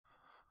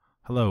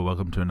Hello,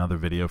 welcome to another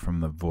video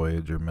from the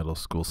Voyager Middle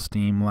School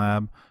STEAM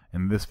Lab.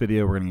 In this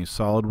video we're going to use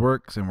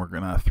SolidWorks and we're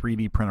going to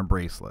 3D print a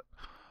bracelet.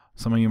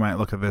 Some of you might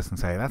look at this and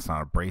say, that's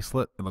not a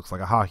bracelet, it looks like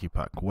a hockey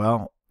puck.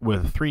 Well,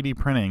 with 3D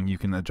printing you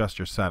can adjust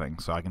your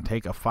settings. So I can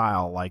take a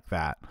file like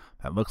that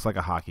looks like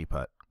a hockey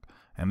puck.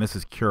 And this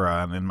is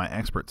Cura, and in my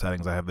expert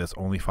settings I have this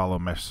only follow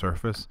mesh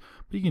surface.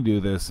 But you can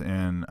do this with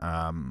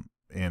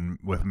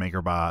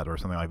MakerBot or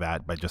something like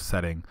that by just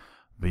setting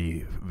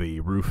the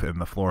roof and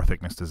the floor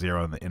thickness to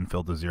 0 and the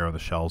infill to 0 and the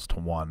shells to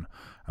 1.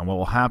 And what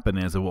will happen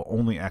is it will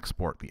only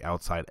export the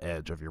outside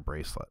edge of your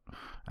bracelet.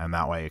 And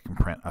that way it can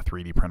print a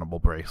 3D printable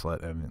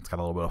bracelet, and it's got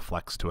a little bit of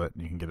flex to it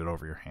and you can get it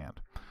over your hand.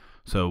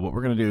 So what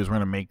we're going to do is we're going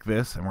to make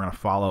this and we're going to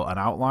follow an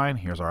outline.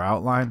 Here's our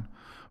outline.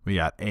 We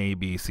got A,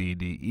 B, C,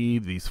 D, E,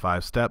 these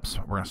 5 steps.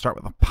 We're going to start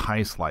with a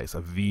pie slice,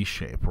 a V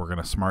shape. We're going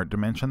to smart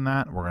dimension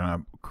that. We're going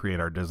to create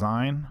our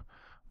design,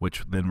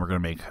 which then we're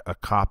going to make a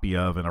copy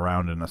of and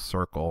around in a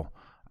circle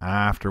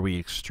after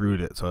we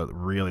extrude it so it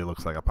really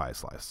looks like a pie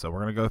slice. So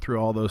we're going to go through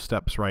all those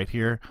steps right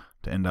here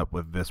to end up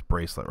with this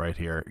bracelet right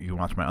here. You can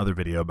watch my other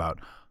video about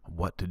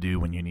what to do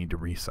when you need to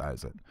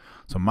resize it.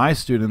 So my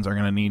students are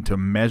going to need to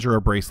measure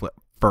a bracelet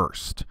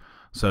first.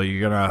 So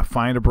you're going to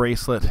find a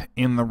bracelet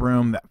in the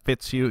room that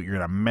fits you, you're going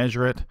to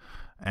measure it,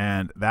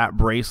 and that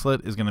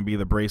bracelet is going to be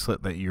the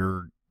bracelet that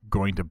you're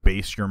going to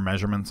base your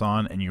measurements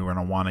on, and you're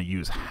going to want to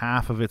use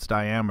half of its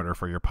diameter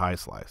for your pie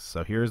slice.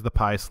 So here's the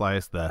pie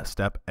slice, the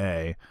step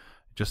A,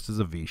 just as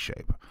a V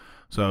shape.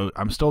 So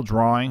I'm still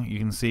drawing. You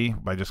can see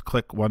by just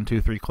click 1,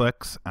 2, 3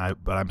 clicks,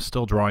 but I'm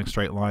still drawing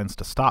straight lines.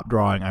 To stop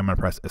drawing, I'm going to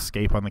press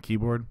escape on the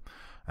keyboard,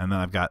 and then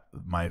I've got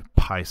my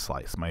pie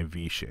slice, my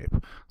V shape.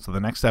 So the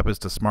next step is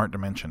to smart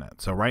dimension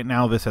it. So right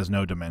now this has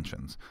no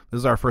dimensions. This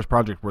is our first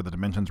project where the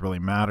dimensions really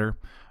matter.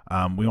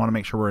 We want to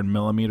make sure we're in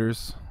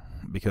millimeters,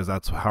 because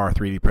that's how our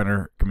 3D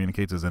printer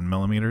communicates, is in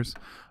millimeters.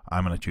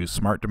 I'm going to choose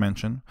Smart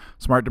Dimension.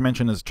 Smart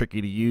Dimension is tricky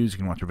to use. You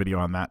can watch a video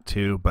on that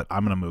too, but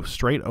I'm going to move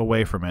straight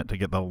away from it to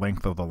get the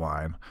length of the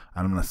line,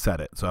 and I'm going to set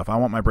it. So if I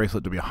want my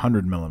bracelet to be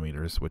 100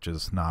 millimeters, which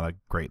is not a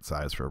great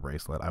size for a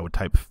bracelet, I would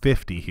type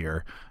 50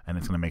 here, and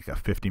it's going to make a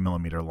 50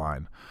 millimeter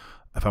line.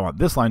 If I want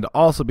this line to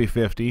also be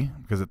 50,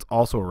 because it's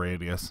also a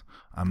radius,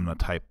 I'm going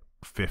to type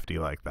 50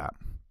 like that.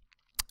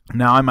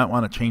 Now I might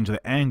want to change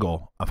the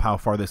angle of how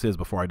far this is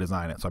before I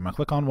design it. So I'm going to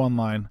click on one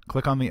line,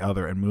 click on the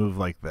other, and move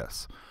like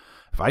this.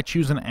 If I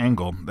choose an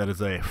angle that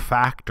is a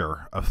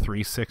factor of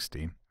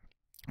 360,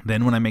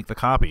 then when I make the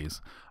copies,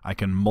 I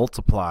can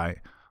multiply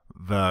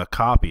the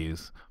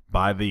copies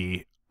by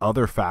the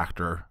other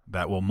factor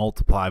that will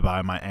multiply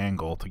by my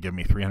angle to give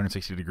me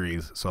 360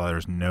 degrees, so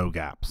there's no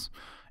gaps.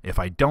 If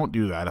I don't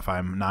do that, if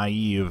I'm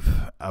naive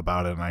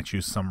about it and I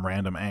choose some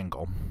random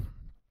angle,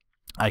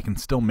 I can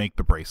still make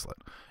the bracelet,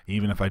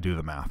 even if I do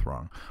the math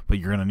wrong. But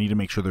you're going to need to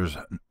make sure there's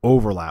an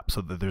overlap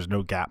so that there's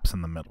no gaps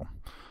in the middle.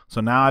 So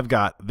now I've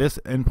got this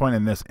endpoint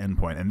and this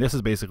endpoint, and this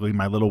is basically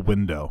my little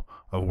window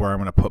of where I'm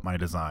going to put my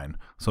design.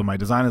 So my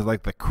design is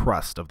like the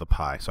crust of the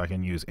pie, so I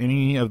can use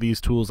any of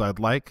these tools I'd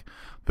like.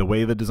 The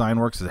way the design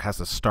works is it has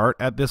to start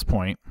at this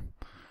point,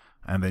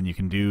 and then you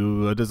can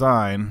do a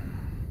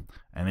design,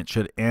 and it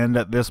should end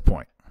at this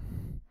point.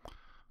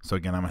 So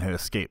again, I'm going to hit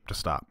escape to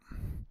stop.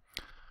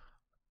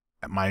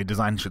 My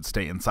design should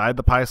stay inside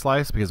the pie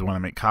slice, because when I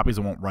make copies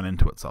it won't run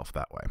into itself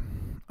that way.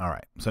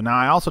 Alright, so now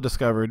I also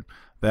discovered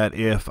that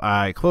if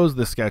I close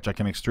this sketch I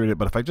can extrude it,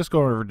 but if I just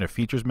go over to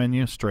Features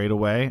menu straight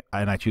away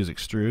and I choose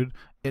Extrude,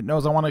 it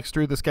knows I want to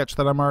extrude the sketch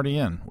that I'm already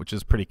in, which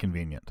is pretty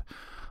convenient.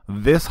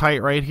 This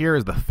height right here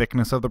is the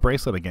thickness of the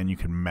bracelet. Again, you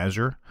can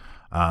measure.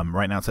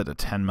 Right now it's set to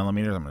 10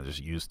 millimeters. I'm going to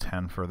just use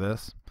 10 for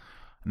this.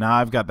 Now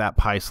I've got that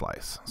pie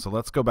slice. So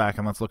let's go back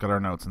and let's look at our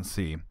notes and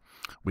see.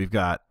 We've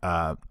got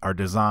our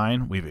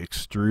design, we've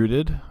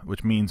extruded,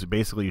 which means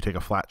basically you take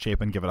a flat shape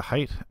and give it a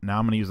height. Now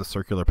I'm going to use the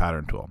circular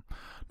pattern tool.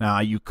 Now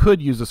you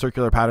could use the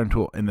circular pattern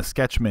tool in the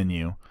sketch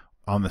menu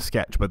on the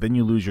sketch, but then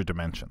you lose your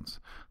dimensions.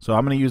 So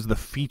I'm going to use the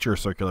feature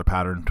circular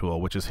pattern tool,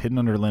 which is hidden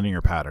under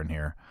linear pattern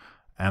here,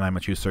 and I'm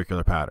going to choose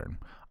circular pattern.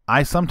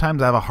 I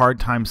sometimes have a hard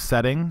time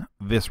setting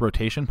this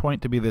rotation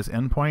point to be this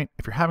endpoint.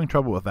 If you're having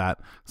trouble with that,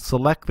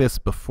 select this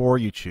before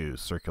you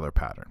choose circular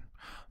pattern.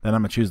 Then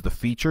I'm going to choose the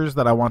features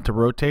that I want to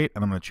rotate,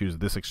 and I'm going to choose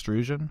this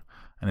extrusion,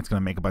 and it's going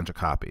to make a bunch of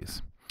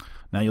copies.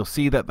 Now you'll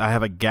see that I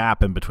have a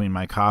gap in between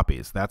my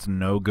copies. That's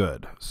no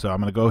good. So I'm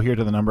going to go here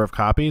to the number of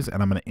copies,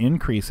 and I'm going to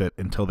increase it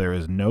until there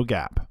is no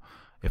gap.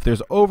 If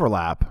there's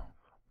overlap,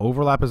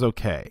 overlap is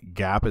okay.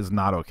 Gap is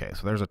not okay.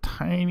 So there's a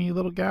tiny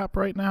little gap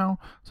right now.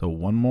 So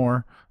one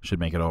more should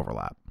make it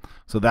overlap.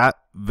 So that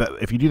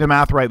if you do the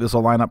math right, this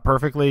will line up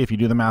perfectly. If you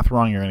do the math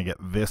wrong, you're going to get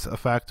this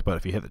effect. But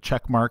if you hit the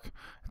check mark,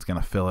 it's going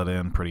to fill it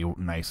in pretty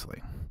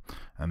nicely.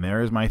 And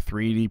there is my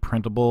 3D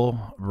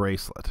printable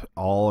bracelet,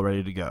 all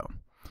ready to go.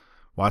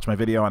 Watch my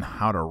video on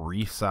how to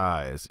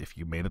resize if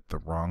you made it the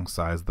wrong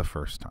size the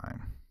first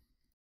time.